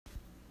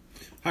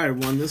Hi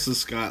everyone, this is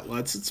Scott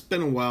Lutz. It's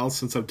been a while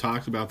since I've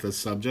talked about this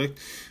subject.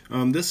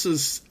 This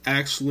is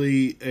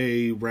actually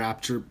a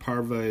Rapture, part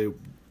of a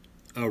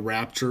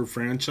Rapture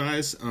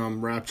franchise,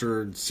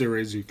 Rapture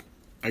series,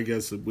 I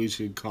guess that we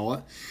should call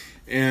it.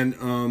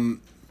 And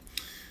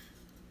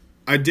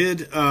I did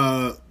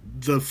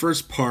the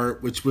first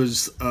part, which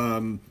was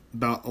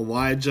about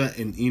Elijah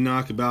and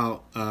Enoch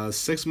about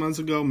 6 months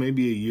ago,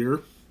 maybe a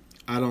year.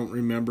 I don't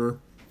remember.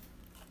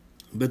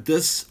 But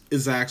this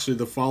is actually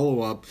the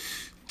follow-up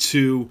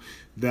to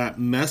that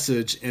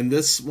message, and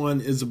this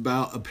one is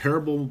about a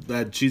parable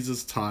that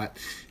Jesus taught.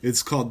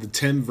 It's called the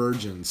 10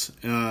 virgins,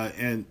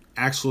 and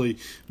actually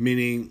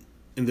meaning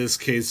in this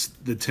case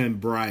the 10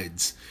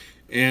 brides.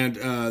 And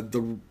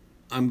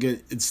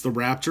it's the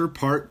Rapture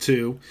part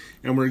 2,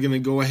 and we're gonna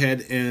go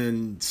ahead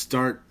and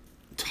start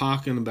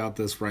talking about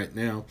this right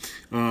now.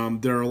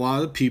 There are a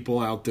lot of people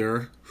out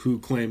there who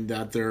claim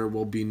that there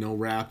will be no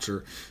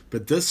rapture,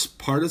 but this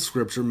part of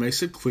scripture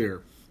makes it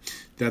clear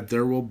that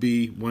there will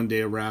be one day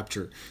a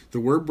rapture.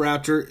 The word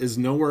rapture is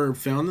nowhere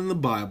found in the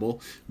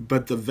Bible,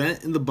 but the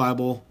event in the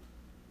Bible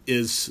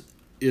is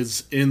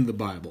in the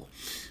Bible.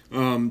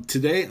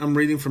 Today I'm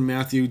reading from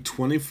Matthew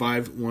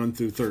 25, 1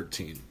 through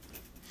 13.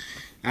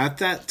 At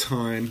that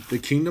time, the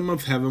kingdom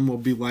of heaven will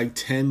be like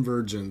 10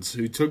 virgins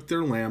who took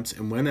their lamps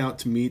and went out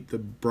to meet the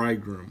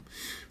bridegroom.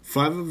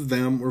 5 of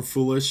them were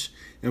foolish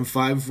and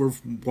 5 were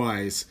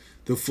wise.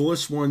 The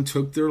foolish ones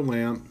took their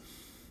lamps,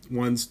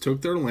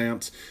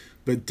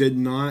 but did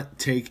not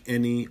take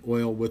any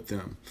oil with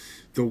them.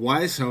 The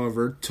wise,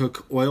 however,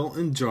 took oil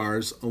in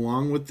jars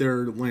along with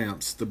their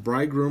lamps. The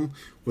bridegroom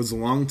was a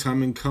long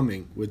time in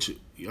coming, which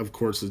of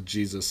course is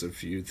Jesus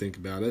if you think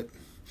about it.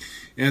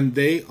 And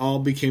they all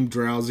became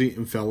drowsy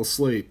and fell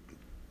asleep.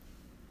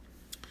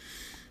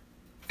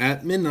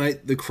 At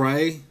midnight, the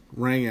cry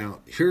rang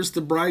out, "Here's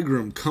the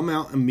bridegroom, come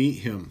out and meet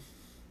him."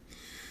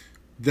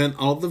 Then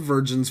all the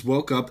virgins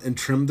woke up and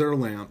trimmed their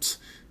lamps.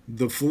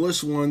 The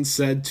foolish one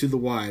said to the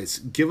wise,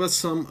 "Give us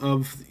some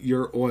of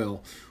your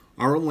oil.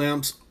 Our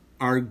lamps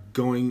are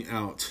going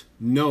out."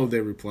 "No," they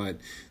replied.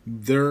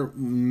 "There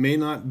may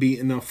not be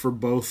enough for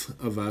both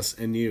of us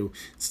and you.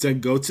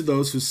 Instead, go to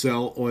those who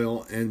sell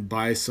oil and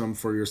buy some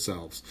for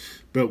yourselves."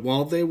 But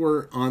while they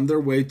were on their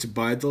way to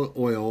buy the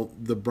oil,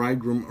 the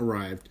bridegroom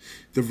arrived.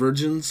 The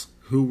virgins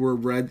who were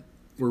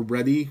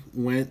ready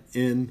went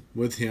in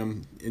with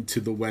him into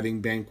the wedding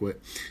banquet,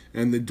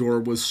 and the door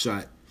was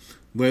shut.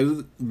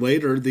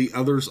 Later, the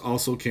others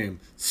also came.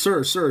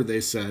 Sir, they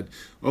said,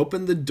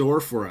 "open the door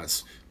for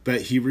us."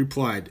 But he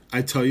replied,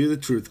 "I tell you the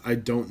truth, I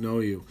don't know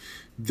you.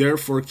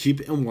 Therefore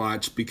keep and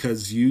watch,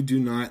 because you do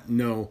not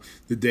know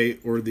the day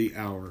or the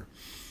hour."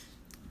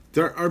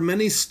 There are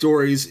many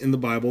stories in the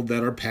Bible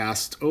that are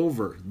passed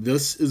over.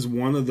 This is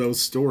one of those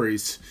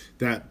stories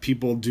that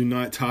people do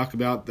not talk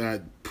about,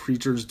 that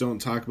preachers don't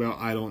talk about.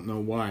 I don't know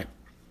why.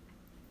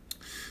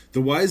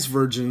 The wise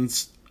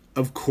virgins,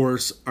 of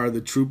course, are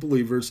the true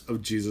believers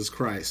of Jesus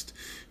Christ,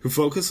 who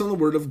focus on the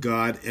Word of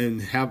God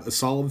and have a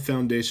solid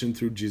foundation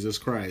through Jesus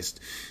Christ.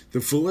 The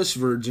foolish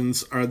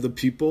virgins are the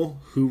people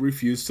who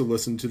refuse to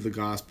listen to the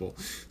gospel.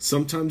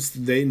 Sometimes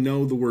they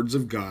know the words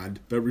of God,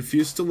 but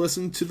refuse to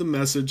listen to the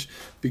message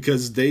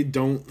because they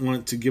don't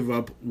want to give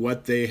up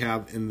what they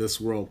have in this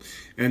world.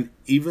 And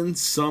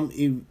some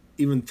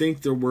even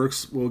think their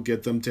works will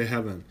get them to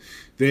heaven.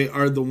 They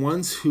are the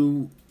ones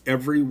who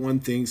everyone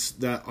thinks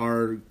that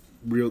are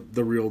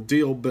the real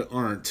deal, but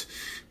aren't.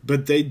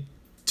 But they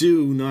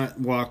do not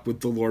walk with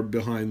the Lord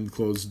behind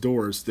closed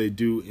doors. They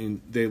do,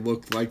 and they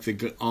look like they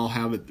all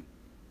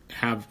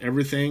have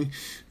everything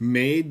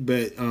made,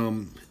 but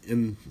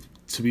and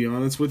to be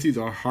honest with you,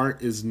 their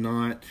heart is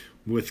not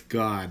with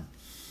God.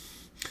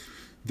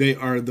 They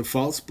are the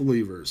false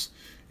believers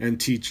and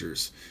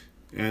teachers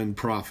and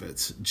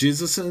prophets.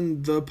 Jesus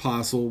and the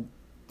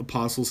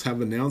apostles have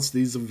announced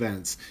these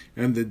events,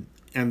 and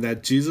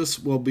that Jesus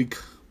will be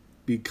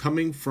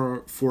coming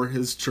for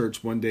his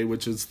church one day,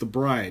 which is the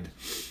bride.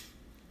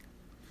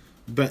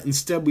 But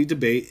instead we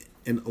debate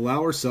and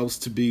allow ourselves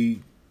to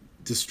be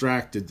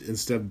distracted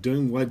instead of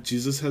doing what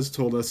Jesus has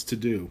told us to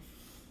do,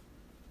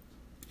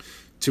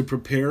 to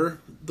prepare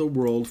the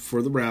world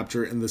for the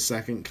rapture and the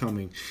second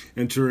coming,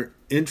 and to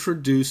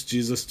introduce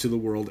Jesus to the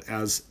world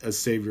as a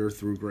Savior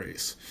through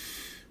grace.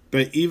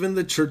 But even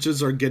the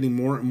churches are getting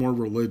more and more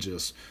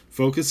religious,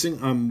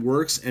 focusing on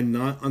works and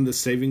not on the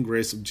saving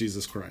grace of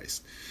Jesus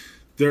Christ.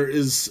 There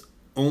is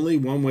only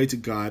one way to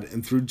God,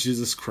 and through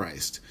Jesus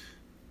Christ,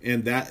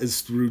 and that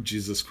is through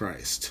Jesus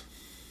Christ.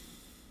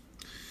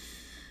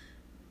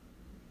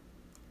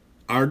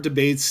 Our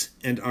debates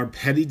and our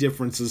petty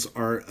differences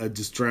are a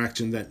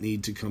distraction that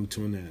need to come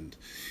to an end.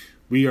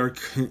 We are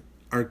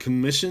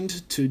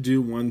commissioned to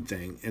do one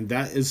thing, and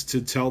that is to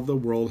tell the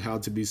world how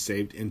to be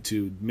saved and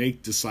to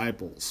make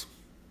disciples.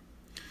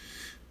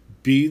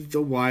 Be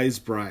the wise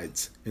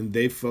brides, and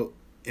they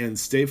and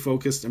stay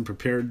focused and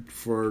prepared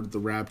for the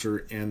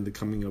rapture and the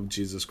coming of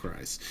Jesus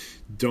Christ.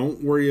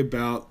 Don't worry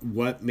about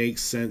what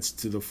makes sense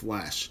to the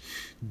flesh.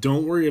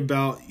 Don't worry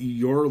about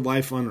your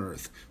life on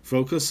earth.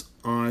 Focus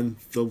on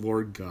the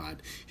Lord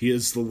God. He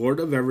is the Lord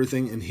of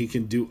everything, and he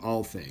can do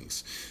all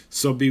things.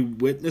 So be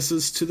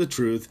witnesses to the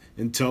truth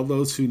and tell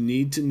those who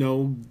need to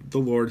know the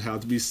Lord how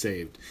to be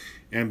saved,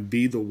 and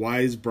be the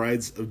wise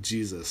brides of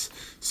Jesus,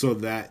 so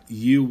that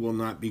you will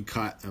not be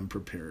caught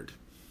unprepared.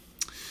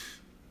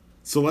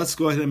 So let's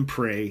go ahead and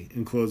pray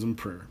and close in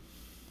prayer.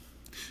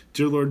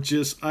 Dear Lord,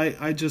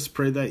 I just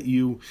pray that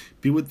you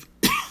be with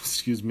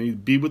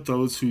be with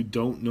those who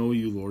don't know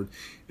you, Lord.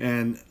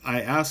 And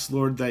I ask,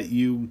 Lord, that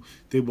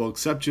they will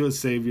accept you as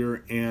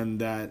Savior, and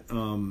that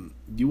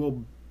you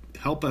will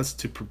help us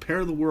to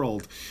prepare the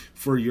world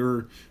for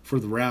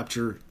the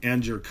rapture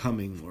and your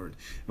coming, Lord.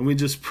 And we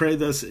just pray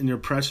this in your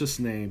precious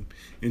name.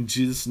 In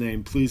Jesus'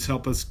 name, please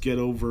help us get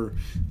over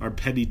our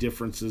petty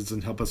differences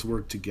and help us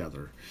work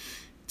together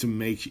to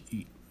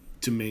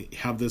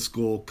have this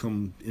goal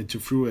come into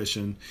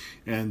fruition,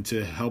 and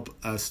to help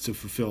us to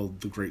fulfill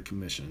the Great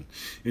Commission.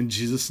 In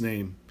Jesus'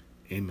 name,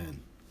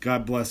 amen.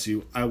 God bless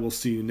you. I will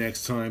see you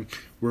next time,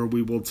 where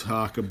we will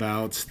talk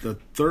about the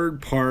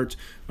third part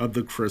of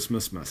the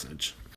Christmas message.